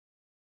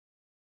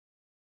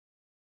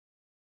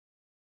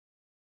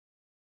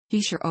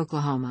Picher,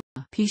 Oklahoma.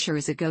 Picher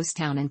is a ghost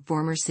town and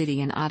former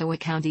city in Ottawa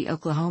County,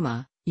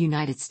 Oklahoma,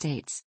 United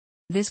States.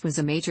 This was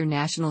a major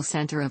national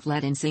center of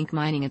lead and zinc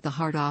mining at the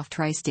heart of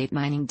Tri-State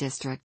Mining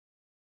District.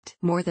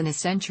 More than a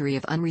century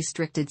of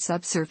unrestricted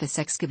subsurface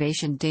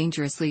excavation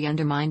dangerously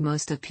undermined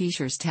most of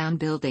Picher's town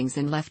buildings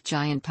and left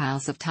giant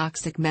piles of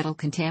toxic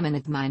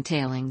metal-contaminated mine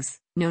tailings,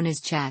 known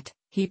as chat,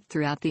 heaped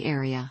throughout the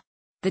area.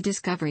 The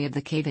discovery of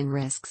the cave-in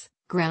risks,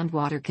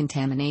 groundwater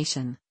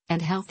contamination,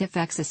 and health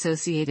effects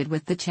associated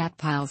with the chat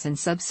piles and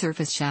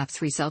subsurface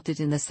shafts resulted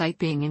in the site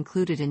being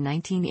included in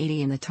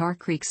 1980 in the Tar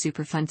Creek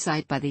Superfund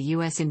Site by the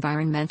U.S.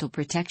 Environmental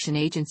Protection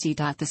Agency.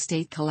 The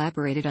state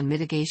collaborated on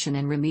mitigation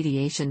and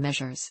remediation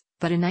measures,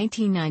 but a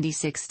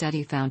 1996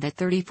 study found that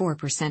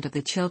 34% of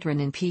the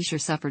children in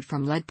Picher suffered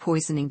from lead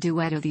poisoning due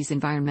to these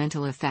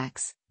environmental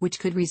effects, which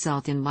could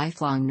result in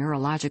lifelong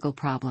neurological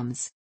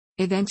problems.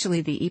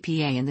 Eventually, the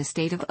EPA and the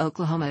state of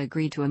Oklahoma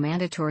agreed to a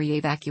mandatory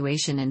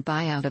evacuation and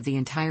buyout of the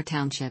entire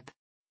township.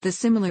 The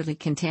similarly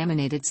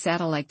contaminated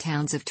satellite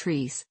towns of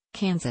Treece,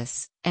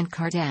 Kansas, and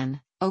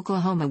Cardin,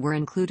 Oklahoma were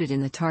included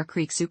in the Tar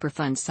Creek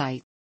Superfund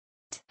Site.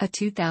 A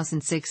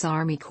 2006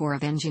 Army Corps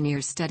of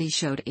Engineers study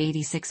showed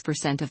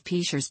 86% of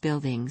Picher's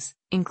buildings,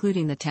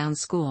 including the town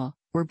school,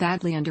 were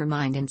badly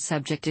undermined and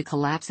subject to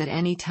collapse at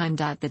any time.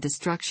 The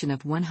destruction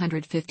of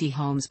 150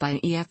 homes by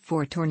an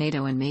EF4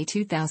 tornado in May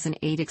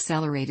 2008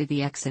 accelerated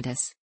the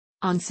exodus.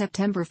 On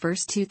September 1,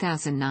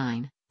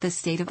 2009, the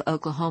state of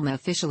Oklahoma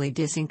officially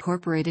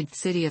disincorporated the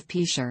city of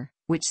Picher,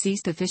 which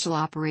ceased official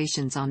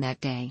operations on that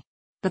day.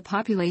 The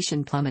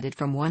population plummeted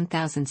from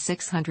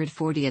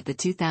 1,640 at the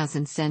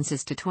 2000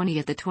 census to 20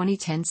 at the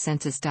 2010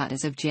 census.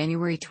 As of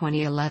January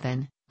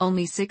 2011,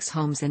 only 6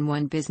 homes and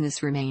 1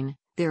 business remain,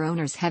 their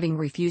owners having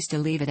refused to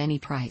leave at any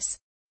price.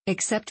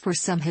 Except for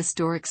some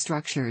historic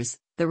structures,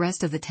 the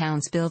rest of the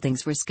town's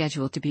buildings were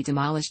scheduled to be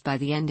demolished by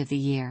the end of the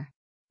year.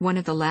 One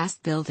of the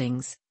last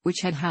buildings, which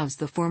had housed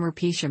the former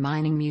Picher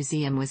Mining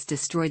Museum, was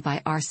destroyed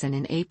by arson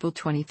in April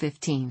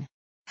 2015.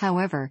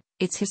 However,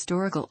 its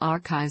historical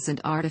archives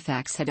and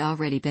artifacts had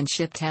already been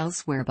shipped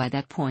elsewhere by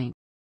that point.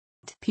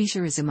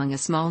 Picher is among a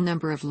small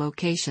number of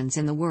locations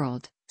in the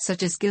world,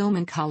 such as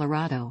Gilman,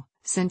 Colorado,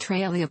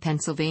 Centralia,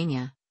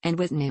 Pennsylvania, and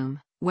Wittenoom,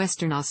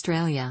 Western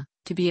Australia,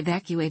 to be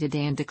evacuated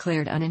and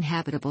declared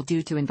uninhabitable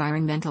due to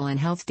environmental and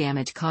health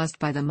damage caused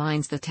by the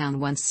mines the town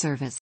once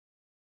serviced.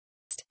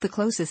 The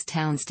closest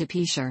towns to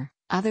Picher,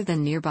 other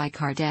than nearby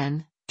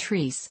Cardin,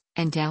 Treece,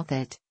 and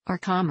Douthit, are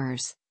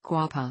Commerce,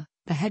 Quapaw,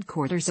 the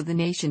headquarters of the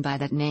nation by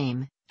that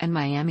name, and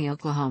Miami,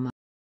 Oklahoma.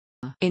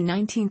 In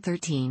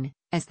 1913,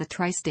 as the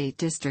Tri-State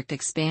District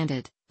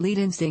expanded, lead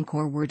and zinc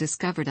ore were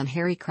discovered on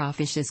Harry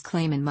Crawfish's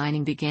claim and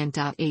mining began.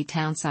 A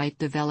town site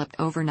developed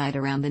overnight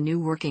around the new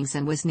workings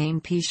and was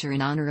named Picher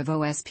in honor of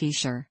O.S.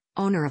 Picher,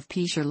 owner of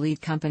Picher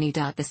Lead Company.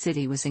 The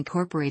city was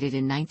incorporated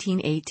in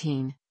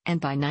 1918,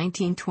 and by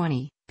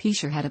 1920,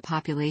 Picher had a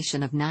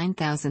population of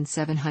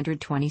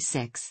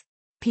 9,726.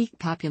 Peak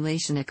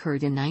population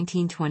occurred in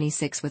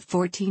 1926 with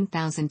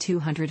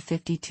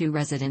 14,252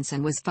 residents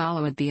and was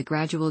followed by a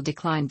gradual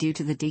decline due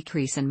to the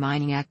decrease in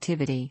mining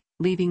activity,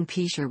 leaving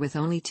Picher with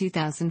only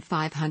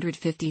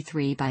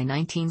 2,553 by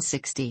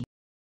 1960.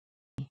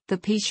 The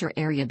Picher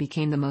area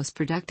became the most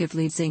productive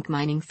lead zinc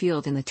mining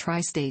field in the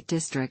Tri-State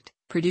District,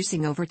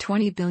 producing over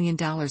 $20 billion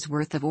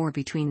worth of ore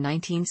between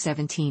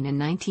 1917 and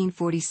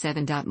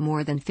 1947.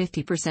 More than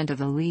 50% of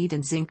the lead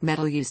and zinc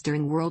metal used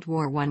during World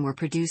War I were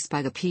produced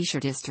by the Picher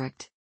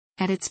district.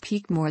 At its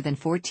peak, more than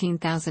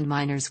 14,000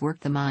 miners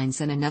worked the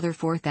mines and another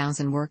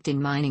 4,000 worked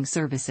in mining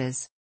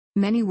services.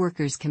 Many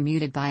workers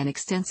commuted by an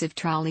extensive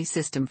trolley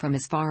system from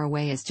as far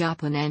away as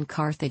Joplin and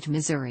Carthage,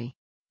 Missouri.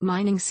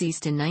 Mining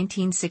ceased in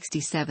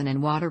 1967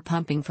 and water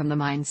pumping from the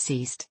mines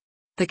ceased.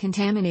 The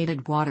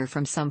contaminated water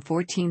from some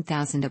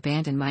 14,000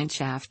 abandoned mine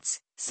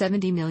shafts,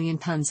 70 million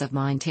tons of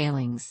mine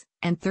tailings,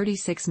 and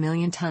 36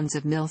 million tons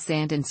of mill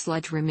sand and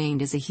sludge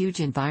remained as a huge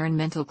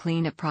environmental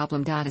cleanup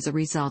problem. As a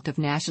result of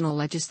national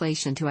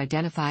legislation to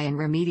identify and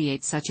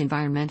remediate such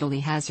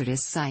environmentally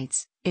hazardous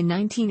sites, in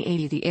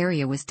 1980 the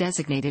area was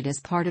designated as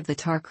part of the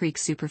Tar Creek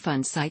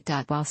Superfund Site.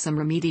 While some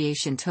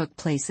remediation took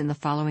place in the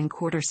following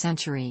quarter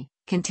century,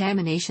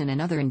 contamination and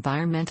other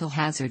environmental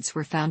hazards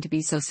were found to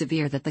be so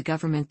severe that the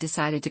government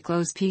decided to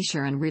close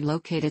Picher and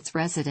relocate its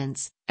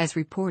residents, as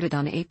reported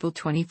on April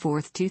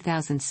 24,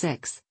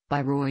 2006,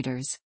 by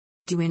Reuters.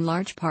 Due in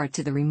large part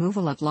to the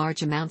removal of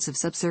large amounts of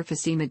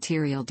subsurface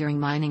material during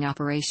mining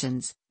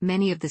operations,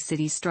 many of the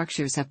city's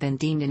structures have been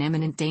deemed in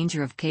imminent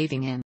danger of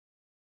caving in.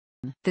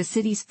 The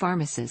city's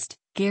pharmacist,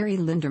 Gary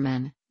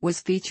Linderman,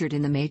 was featured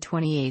in the May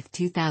 28,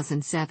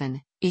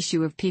 2007,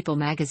 issue of People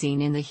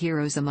magazine in the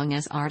Heroes Among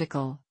Us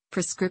article,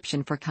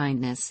 Prescription for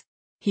Kindness.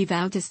 He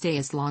vowed to stay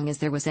as long as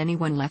there was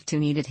anyone left who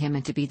needed him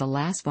and to be the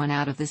last one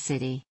out of the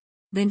city.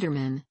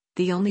 Linderman,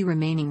 the only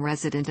remaining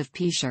resident of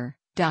Picher,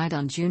 died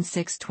on June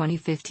 6,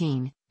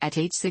 2015, at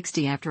age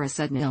 60 after a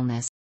sudden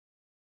illness.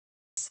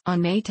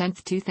 On May 10,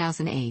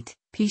 2008,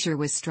 Picher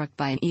was struck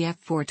by an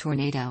EF4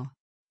 tornado.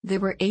 There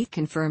were 8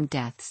 confirmed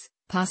deaths,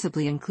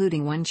 possibly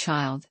including 1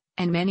 child,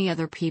 and many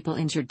other people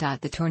injured.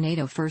 The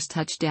tornado first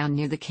touched down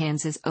near the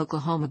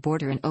Kansas-Oklahoma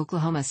border in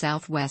Oklahoma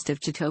southwest of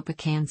Chitopa,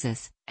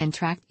 Kansas, and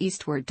tracked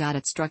eastward.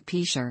 It struck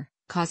Picher,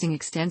 causing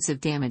extensive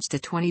damage to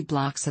 20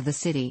 blocks of the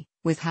city,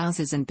 with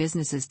houses and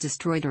businesses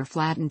destroyed or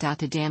flattened.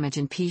 The damage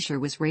in Picher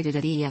was rated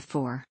at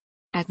EF4.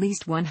 At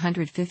least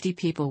 150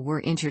 people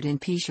were injured in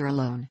Picher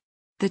alone.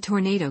 The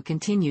tornado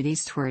continued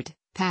eastward,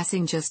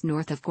 passing just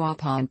north of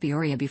Quapaw and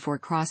Peoria before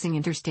crossing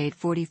Interstate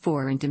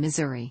 44 into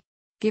Missouri.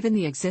 Given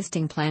the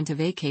existing plan to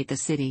vacate the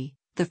city,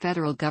 the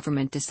federal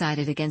government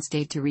decided against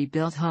aid to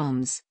rebuild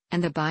homes,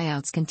 and the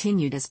buyouts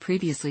continued as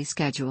previously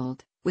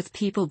scheduled, with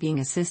people being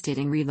assisted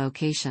in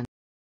relocation.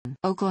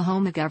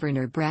 Oklahoma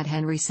Governor Brad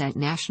Henry sent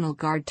National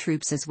Guard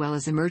troops as well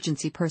as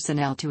emergency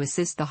personnel to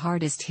assist the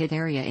hardest hit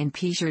area in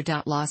Picher.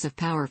 Loss of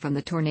power from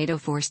the tornado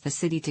forced the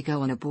city to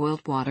go on a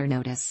boiled water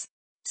notice.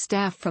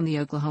 Staff from the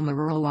Oklahoma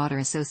Rural Water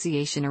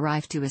Association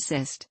arrived to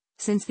assist,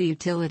 since the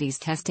utilities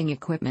testing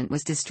equipment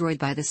was destroyed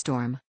by the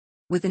storm.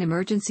 With an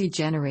emergency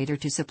generator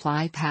to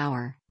supply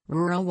power,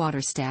 rural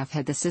water staff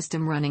had the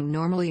system running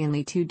normally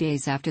only 2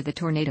 days after the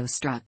tornado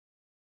struck.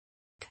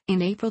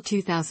 In April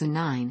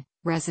 2009,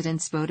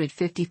 residents voted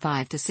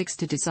 55-6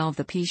 to dissolve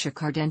the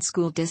Picher-Cardin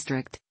School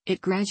District. It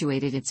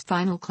graduated its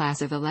final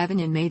class of 11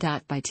 in May.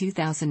 By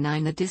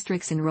 2009, the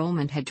district's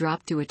enrollment had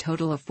dropped to a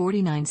total of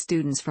 49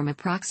 students from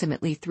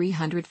approximately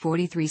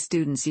 343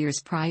 students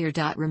years prior.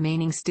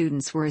 Remaining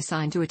students were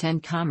assigned to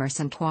attend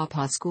Commerce and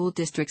Quapaw school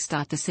districts.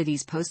 The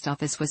city's post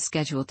office was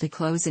scheduled to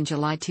close in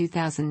July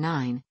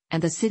 2009,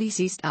 and the city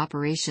ceased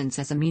operations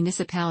as a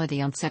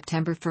municipality on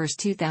September 1,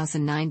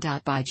 2009.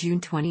 By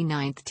June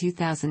 29,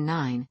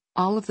 2009,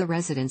 all of the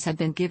residents had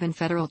been given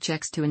federal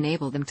checks to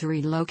enable them to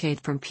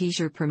relocate from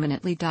Picher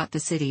permanently.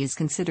 The city is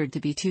considered to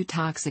be too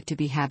toxic to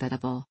be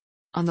habitable.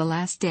 On the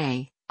last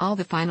day, all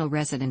the final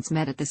residents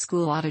met at the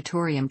school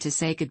auditorium to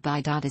say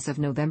goodbye. As of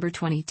November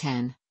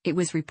 2010, it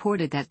was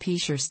reported that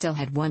Picher still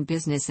had 1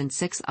 business and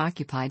 6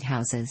 occupied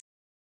houses.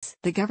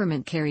 The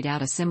government carried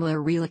out a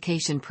similar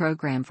relocation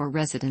program for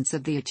residents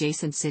of the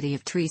adjacent city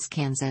of Treece,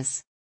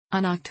 Kansas.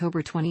 On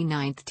October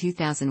 29,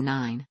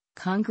 2009,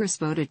 Congress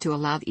voted to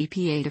allow the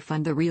EPA to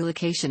fund the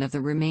relocation of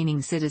the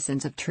remaining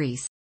citizens of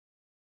Treece.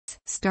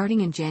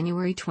 Starting in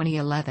January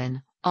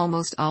 2011,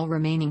 almost all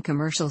remaining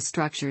commercial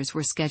structures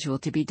were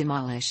scheduled to be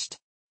demolished.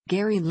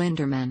 Gary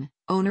Linderman,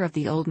 owner of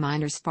the Old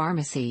Miners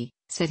Pharmacy,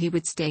 said he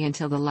would stay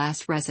until the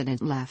last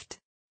resident left.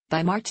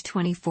 By March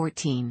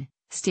 2014,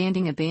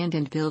 standing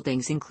abandoned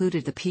buildings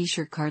included the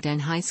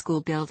Picher-Cardin High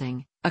School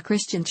building, a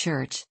Christian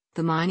church,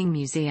 the mining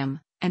museum,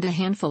 and a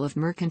handful of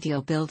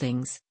mercantile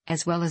buildings,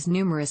 as well as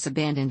numerous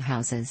abandoned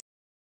houses.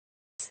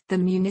 The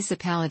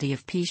municipality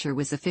of Picher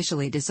was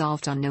officially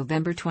dissolved on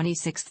November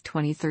 26,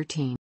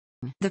 2013.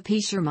 The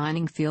Picher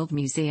Mining Field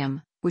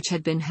Museum, which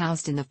had been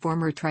housed in the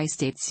former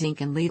Tri-State Zinc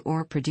and Lead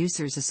Ore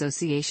Producers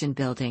Association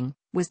building,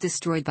 was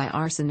destroyed by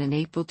arson in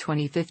April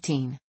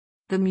 2015.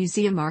 The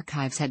museum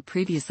archives had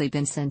previously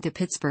been sent to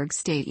Pittsburgh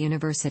State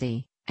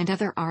University, and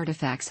other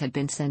artifacts had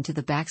been sent to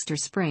the Baxter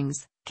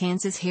Springs,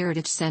 Kansas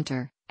Heritage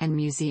Center, and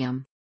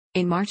Museum.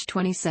 In March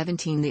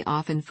 2017, the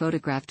often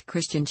photographed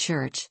Christian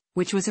church,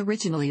 which was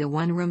originally a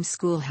one-room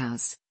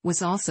schoolhouse,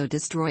 was also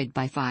destroyed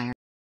by fire.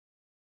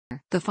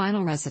 The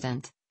final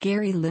resident,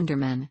 Gary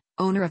Linderman,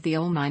 owner of the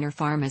Old Miner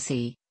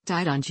Pharmacy,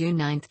 died on June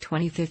 9,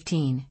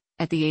 2015,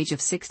 at the age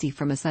of 60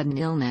 from a sudden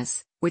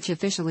illness, which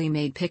officially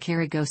made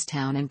Picher a ghost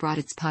town and brought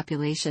its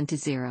population to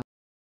 0.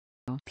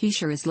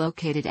 Picher is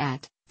located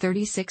at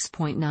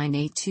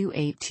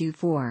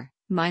 36.982824,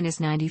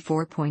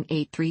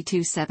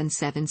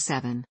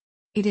 -94.832777.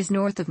 It is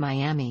north of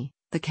Miami,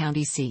 the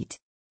county seat.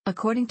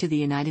 According to the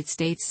United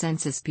States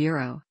Census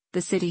Bureau,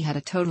 the city had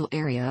a total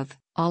area of,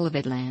 all of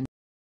it land.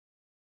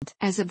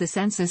 As of the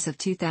census of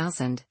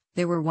 2000,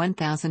 there were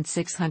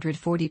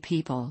 1,640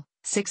 people,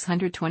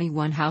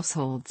 621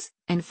 households,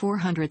 and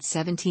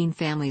 417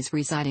 families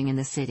residing in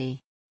the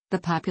city. The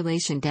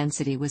population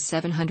density was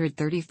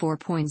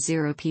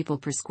 734.0 people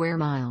per square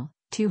mile,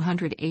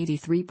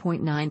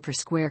 283.9 per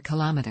square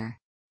kilometer.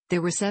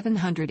 There were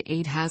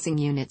 708 housing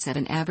units at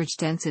an average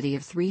density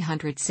of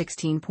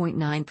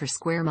 316.9 per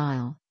square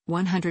mile,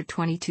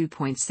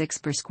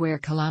 122.6 per square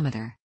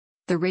kilometer.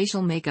 The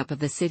racial makeup of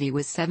the city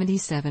was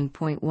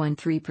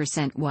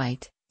 77.13%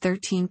 white,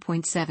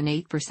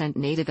 13.78%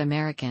 Native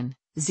American,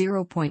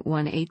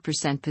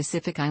 0.18%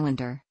 Pacific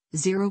Islander,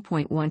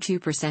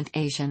 0.12%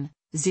 Asian,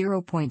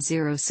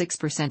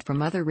 0.06%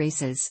 from other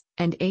races,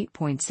 and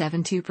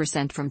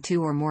 8.72% from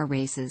 2 or more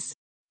races.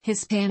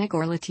 Hispanic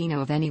or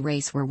Latino of any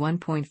race were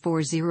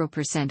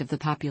 1.40% of the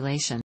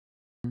population.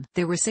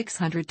 There were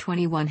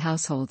 621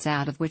 households,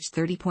 out of which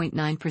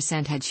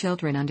 30.9% had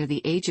children under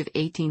the age of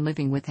 18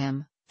 living with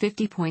him,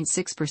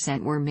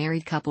 50.6% were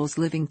married couples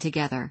living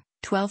together,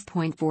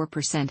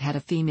 12.4% had a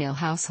female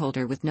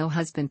householder with no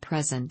husband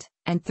present,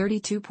 and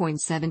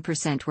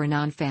 32.7% were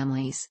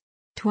non-families.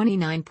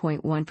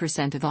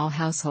 29.1% of all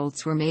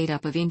households were made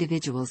up of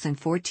individuals and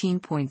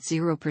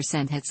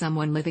 14.0% had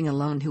someone living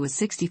alone who was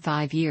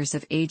 65 years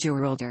of age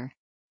or older.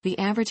 The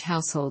average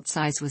household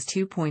size was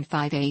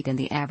 2.58 and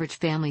the average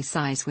family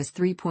size was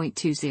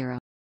 3.20.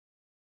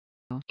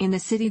 In the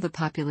city, the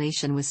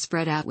population was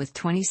spread out with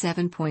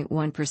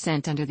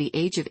 27.1% under the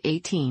age of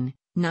 18,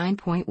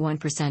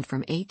 9.1%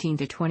 from 18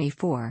 to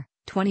 24,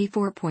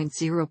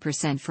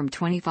 24.0% from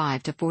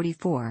 25 to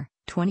 44,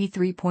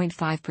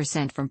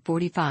 23.5% from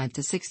 45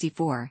 to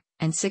 64,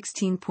 and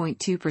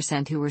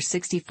 16.2% who were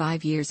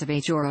 65 years of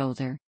age or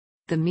older.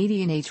 The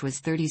median age was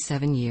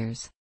 37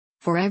 years.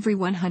 For every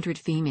 100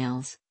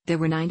 females, there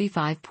were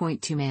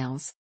 95.2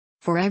 males.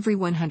 For every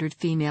 100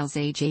 females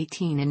age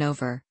 18 and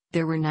over,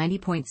 there were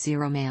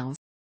 90.0 males.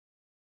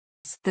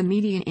 The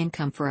median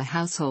income for a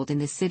household in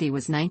the city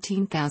was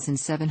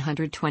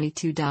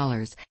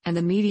 $19,722, and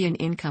the median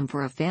income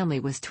for a family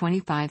was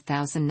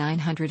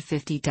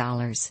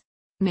 $25,950.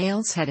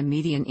 Males had a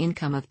median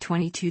income of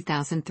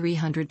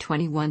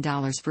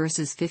 $22,321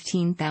 versus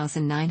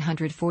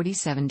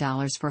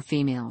 $15,947 for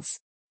females.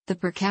 The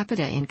per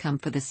capita income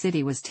for the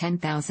city was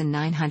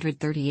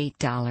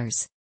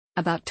 $10,938.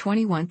 About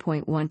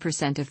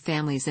 21.1% of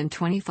families and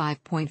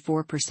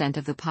 25.4%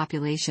 of the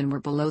population were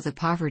below the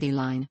poverty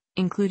line,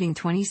 including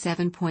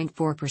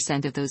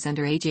 27.4% of those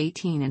under age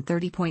 18 and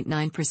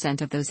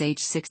 30.9% of those age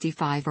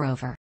 65 or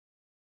over.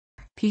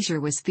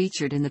 Picher was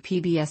featured in the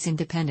PBS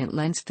independent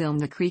lens film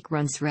The Creek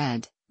Runs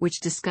Red, which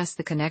discussed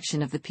the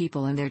connection of the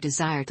people and their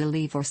desire to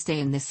leave or stay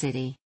in the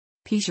city.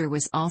 Picher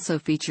was also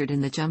featured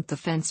in the Jump the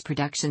Fence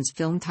Productions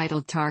film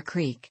titled Tar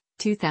Creek,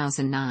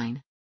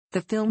 2009.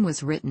 The film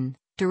was written,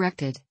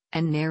 directed,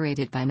 and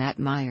narrated by Matt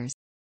Myers.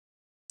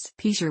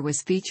 Picher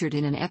was featured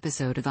in an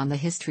episode of On the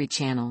History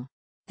Channel.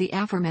 The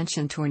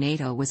aforementioned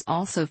tornado was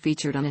also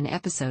featured on an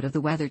episode of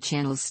the Weather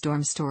Channel's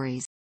Storm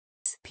Stories.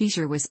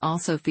 Picher was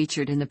also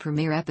featured in the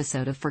premiere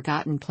episode of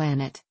Forgotten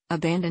Planet,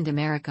 Abandoned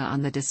America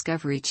on the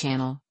Discovery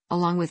Channel,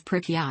 along with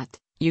Pripyat,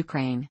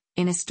 Ukraine,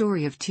 in a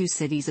story of two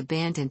cities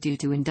abandoned due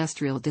to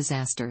industrial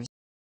disasters.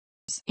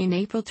 In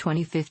April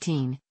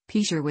 2015,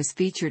 Picher was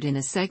featured in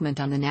a segment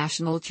on the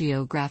National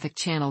Geographic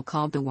Channel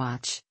called The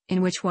Watch,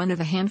 in which one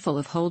of a handful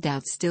of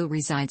holdouts still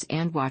resides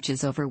and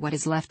watches over what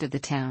is left of the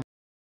town.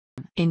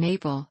 In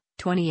April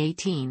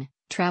 2018,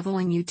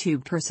 traveling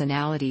YouTube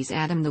personalities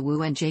Adam the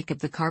Woo and Jacob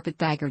the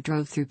Carpetbagger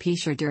drove through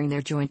Picher during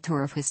their joint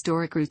tour of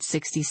historic Route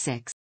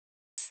 66.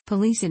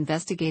 Police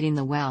investigating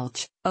the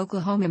Welch,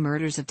 Oklahoma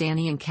murders of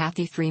Danny and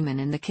Kathy Freeman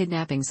and the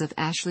kidnappings of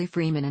Ashley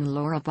Freeman and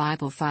Laura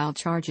Bible filed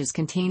charges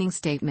containing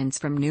statements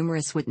from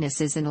numerous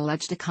witnesses and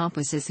alleged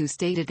accomplices who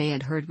stated they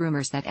had heard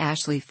rumors that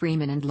Ashley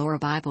Freeman and Laura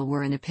Bible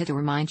were in a pit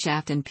or mine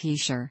shaft in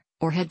Picher,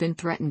 or had been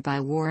threatened by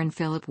Warren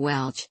Phillip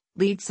Welch,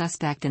 lead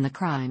suspect in the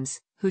crimes,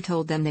 who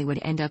told them they would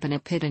end up in a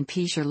pit in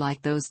Picher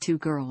like those two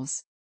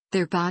girls.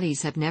 Their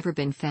bodies have never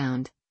been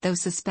found, though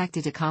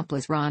suspected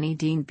accomplice Ronnie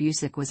Dean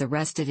Busick was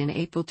arrested in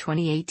April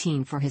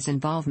 2018 for his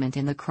involvement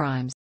in the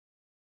crimes.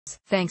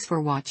 Thanks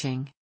for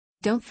watching.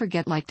 Don't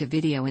forget to like the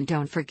video and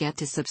don't forget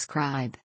to subscribe.